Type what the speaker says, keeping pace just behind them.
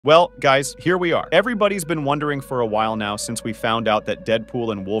Well, guys, here we are. Everybody's been wondering for a while now since we found out that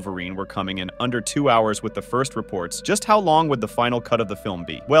Deadpool and Wolverine were coming in under 2 hours with the first reports, just how long would the final cut of the film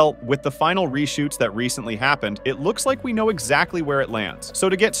be? Well, with the final reshoots that recently happened, it looks like we know exactly where it lands. So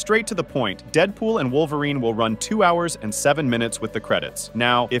to get straight to the point, Deadpool and Wolverine will run 2 hours and 7 minutes with the credits.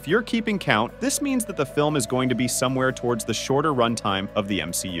 Now, if you're keeping count, this means that the film is going to be somewhere towards the shorter runtime of the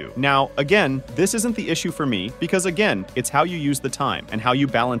MCU. Now, again, this isn't the issue for me, because again, it's how you use the time and how you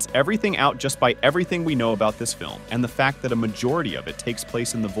balance everything out just by everything we know about this film, and the fact that a majority of it takes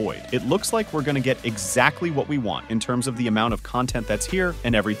place in the void. It looks like we're gonna get exactly what we want in terms of the amount of content that's here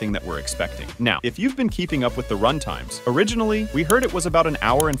and everything that we're expecting. Now, if you've been keeping up with the runtimes, originally, we heard it was about an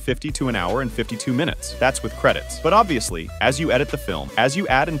hour and 50 to an hour and 52 minutes. That's with credits. But obviously, as you edit the film, as you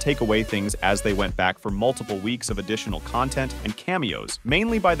add and take away things as they went back for multiple weeks of additional content and cameos,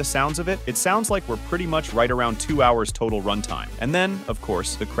 mainly by the sounds of it, it sounds like we're pretty much right around 2 hours total runtime. And then, of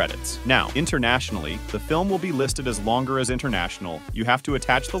course, the credits. Now, internationally, the film will be listed as longer as international. You have to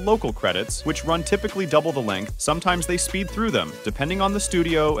attach the local credits, which run typically double the length. Sometimes they speed through them, depending on the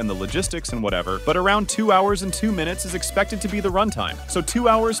studio and the logistics and whatever, but around 2 hours and 2 minutes is expected to be the runtime. So 2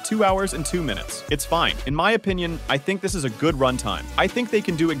 hours and 2 minutes. It's fine. In my opinion, I think this is a good runtime. I think they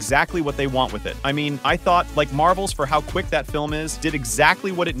can do exactly what they want with it. I mean, I thought, like Marvel's for how quick that film is, did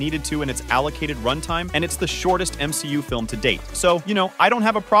exactly what it needed to in its allocated runtime, and it's the shortest MCU film to date. So, you know, I don't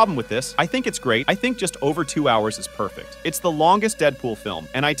have a problem with this. I think it's great. I think just over 2 hours is perfect. It's the longest Deadpool film,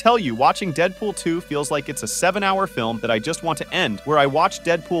 and I tell you, watching Deadpool 2 feels like it's a 7-hour film that I just want to end, where I watched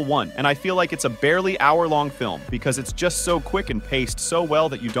Deadpool 1, and I feel like it's a barely hour-long film, because it's just so quick and paced so well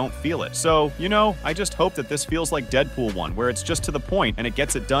that you don't feel it. So, you know, I just hope that this feels like Deadpool 1, where it's just to the point, and it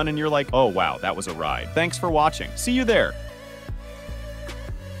gets it done, and you're like, oh wow, that was a ride. Thanks for watching. See you there.